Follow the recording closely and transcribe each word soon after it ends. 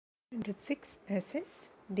106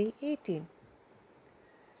 SS Day 18.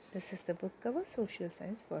 This is the book cover Social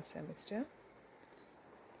Science first semester.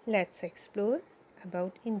 Let's explore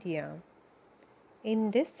about India. In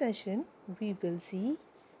this session, we will see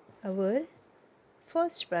our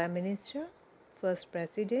first Prime Minister, first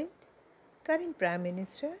President, current Prime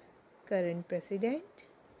Minister, current President,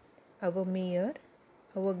 our Mayor,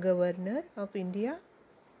 our Governor of India,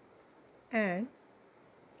 and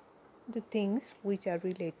the things which are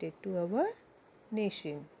related to our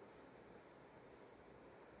nation.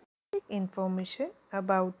 Information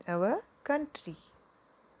about our country.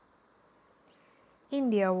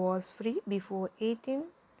 India was free before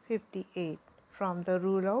 1858 from the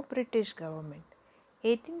rule of British government.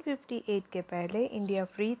 1858 के पहले India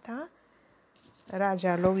free था,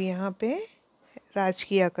 राजा लोग यहाँ पे राज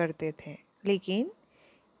किया करते थे, लेकिन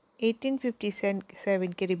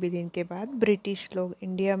 1857 के रिबेलियन के बाद ब्रिटिश लोग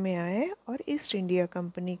इंडिया में आए और ईस्ट इंडिया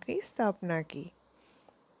कंपनी की स्थापना की.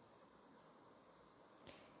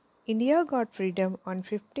 India got freedom on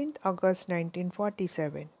 15th August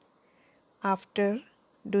 1947. After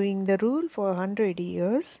doing the rule for 100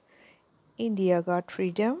 years, India got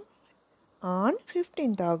freedom on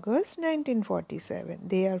 15th August 1947.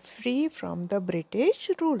 They are free from the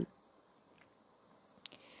British rule.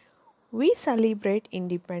 We celebrate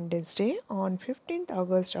Independence Day on 15th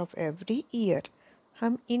August of every year.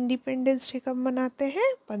 हम Independence Day कब मनाते हैं?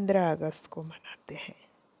 15 अगस्त को मनाते हैं.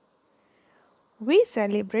 We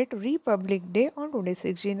celebrate Republic Day on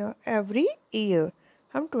 26 January every year.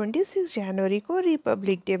 हम 26 जनवरी को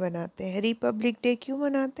Republic day मनाते हैं. रिपब्लिक डे क्यों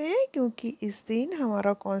मनाते हैं? क्योंकि इस दिन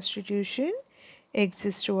हमारा कॉन्स्टिट्यूशन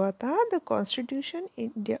एग्जिस्ट हुआ था. The constitution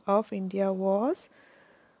of India was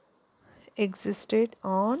existed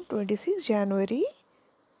on 26 January,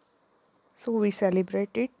 so we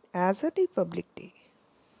celebrate it as a republic day.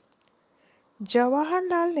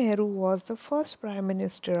 Jawaharlal Nehru was the first prime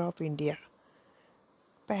minister of India.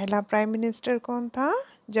 पहला प्राइम मिनिस्टर कौन था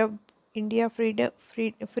जब इंडिया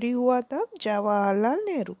फ्री हुआ? तब Jawaharlal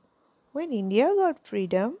Nehru. When India got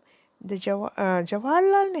freedom, the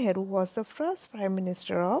Jawaharlal Nehru was the first prime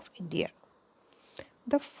minister of India.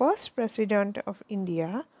 The first president of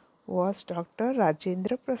India was Dr.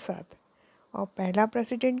 Rajendra Prasad. और पहला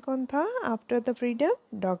president कौन था after the freedom?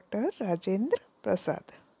 Doctor Rajendra Prasad.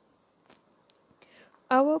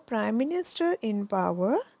 Our prime minister in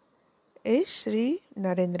power is Shri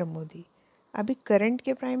Narendra Modi. अभी current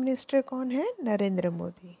के prime minister कौन है? Narendra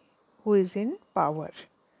Modi, who is in power.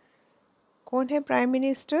 कौन है prime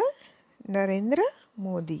minister? Narendra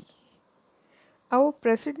Modi. Our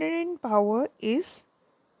president in power is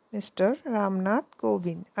mister Ramnath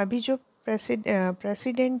Kovind. अभी जो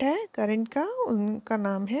प्रेसिडेंट है करंट का, उनका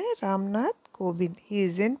नाम है Ramnath Kovind. He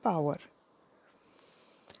is in power.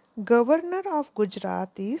 Governor of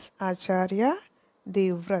Gujarat is Acharya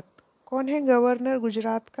Devvrat. कौन है गवर्नर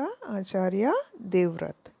गुजरात का? Acharya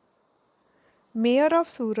Devvrat. Mayor of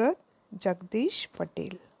Surat Jagdish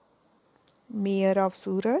Patel. Mayor of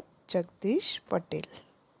Surat Jagdish Patel.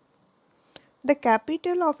 The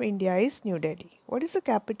capital of India is new Delhi. What is the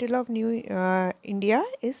capital of India?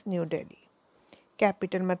 Is new Delhi.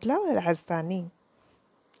 Capital मतलब राजधानी.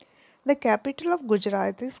 The capital of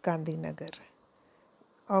Gujarat is Gandhinagar.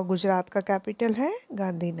 और गुजरात का capital है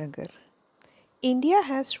Gandhinagar. India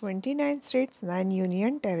has 29 states, 9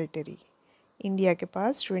 union territory. India के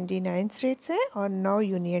पास 29 states हैं और 9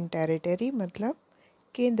 union territory मतलब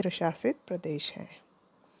केंद्र शासित प्रदेश हैं.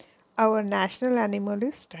 Our national animal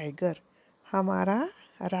is tiger. हमारा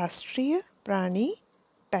राष्ट्रीय प्राणी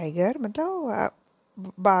टाइगर मतलब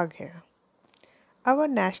बाघ है. Our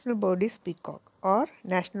national bird is peacock. और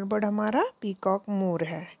नेशनल बर्ड हमारा पीकॉक मोर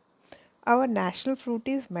है. Our national fruit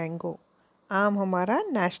is mango. आम हमारा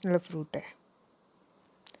नेशनल फ्रूट है.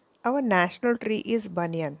 आवर नेशनल ट्री इज़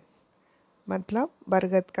बनियन मतलब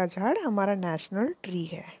बरगद का झाड़ हमारा नेशनल ट्री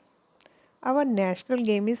है. Our national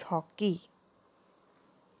game is hockey.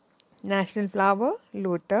 National flower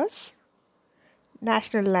lotus.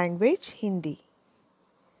 National language Hindi.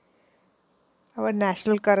 Our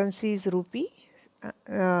national currency is रूपी.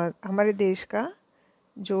 हमारे देश का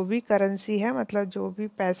जो भी करेंसी है मतलब जो भी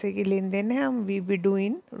पैसे की लेन देन है हम we do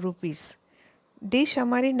in rupees. Dish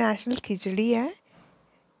हमारी नेशनल खिचड़ी है.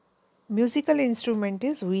 Musical instrument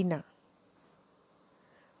is veena.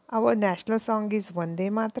 Our national song is Vande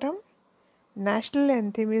Mataram. National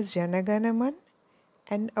anthem is Jana Gana Man.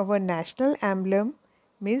 And our national emblem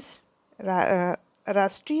is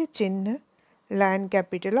Rashtriya Chinna, lion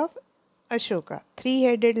capital of Ashoka.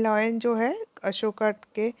 3-headed lion जो है अशोका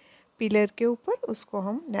के pillar के ऊपर, उसको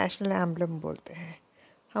हम national emblem बोलते हैं.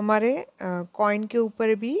 हमारे कॉइन के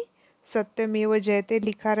ऊपर भी सत्यमेव जयते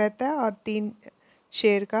लिखा रहता है और 3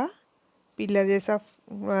 शेर का पिलर जैसा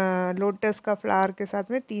लोटस का फ्लावर के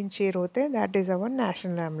साथ में 3 शेर होते हैं. That is our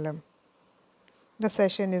national emblem. The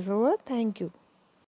session is over. Thank you.